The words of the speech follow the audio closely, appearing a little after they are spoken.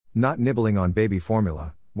Not nibbling on baby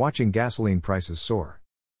formula, watching gasoline prices soar.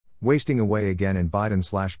 Wasting away again in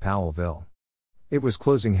Biden/Powellville. It was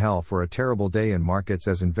closing hell for a terrible day in markets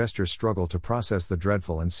as investors struggle to process the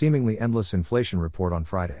dreadful and seemingly endless inflation report on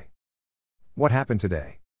Friday. What happened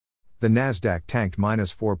today? The Nasdaq tanked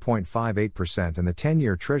minus 4.58% and the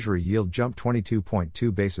 10-year Treasury yield jumped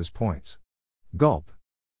 22.2 basis points. Gulp.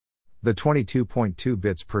 The 22.2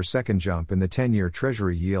 bits per second jump in the 10-year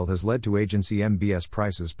Treasury yield has led to agency MBS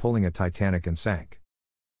prices pulling a Titanic and sank.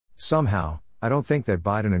 Somehow, I don't think that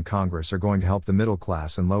Biden and Congress are going to help the middle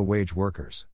class and low-wage workers.